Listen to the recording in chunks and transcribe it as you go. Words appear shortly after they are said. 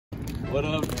What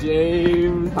up,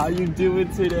 James? How you doing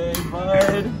today,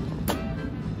 bud?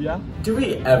 Yeah? Do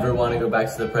we ever want to go back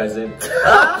to the present?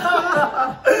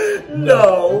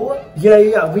 No.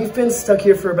 Yeah. We've been stuck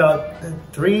here for about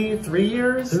three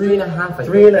years? 3.5, I think.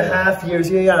 3.5 years,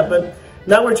 yeah. But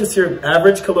now we're just your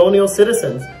average colonial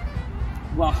citizens.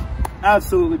 Wow,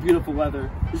 absolutely beautiful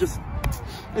weather.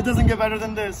 It doesn't get better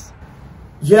than this.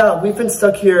 Yeah, we've been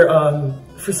stuck here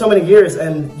for so many years,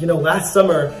 and you know, last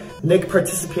summer Nick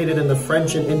participated in the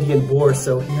French and Indian War,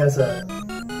 so he has a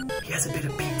bit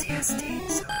of PTSD.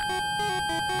 So.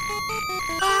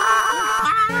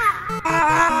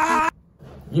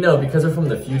 You know, because we're from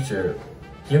the future,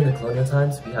 here in the colonial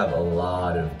times, we have a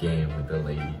lot of game with the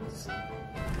ladies.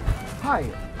 Hi,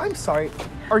 I'm sorry.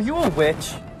 Are you a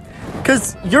witch?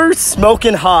 Cause you're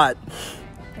smoking hot.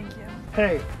 Thank you.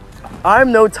 Hey,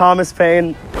 I'm no Thomas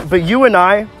Paine, but you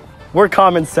and we're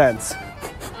common sense.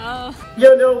 Oh.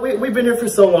 Yeah, no, we've been here for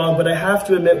so long, but I have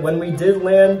to admit, when we did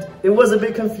land, it was a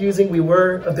bit confusing. We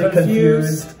were a bit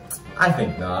confused. I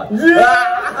think not.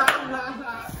 Yeah.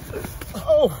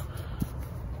 Oh.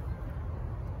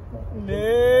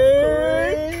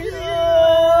 Nick.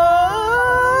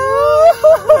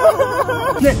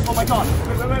 Nick, oh my god.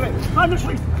 Wait. Climb the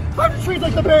trees. Climb the trees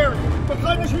like the bear.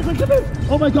 Climb the trees like the bear.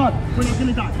 Oh my god. We're not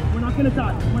gonna die. We're not gonna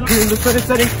die. We're not gonna die. The sun is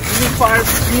setting. We need fire.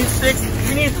 We need sticks.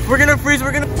 We're gonna freeze.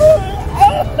 We're gonna.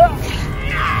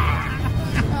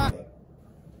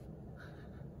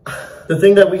 The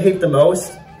thing that we hate the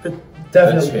most,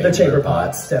 definitely the chamber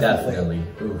pots. Definitely.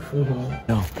 Oof.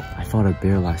 No, I fought a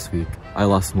bear last week. I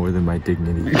lost more than my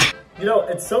dignity. You know,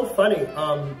 it's so funny.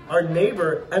 Our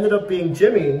neighbor ended up being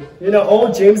Jimmy. You know,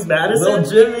 old James Madison. Little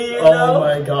Jimmy, you know? Oh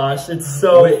my gosh, it's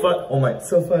so fun. Oh my.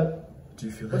 So fun. Do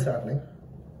you feel What's that? happening?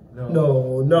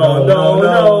 No. No.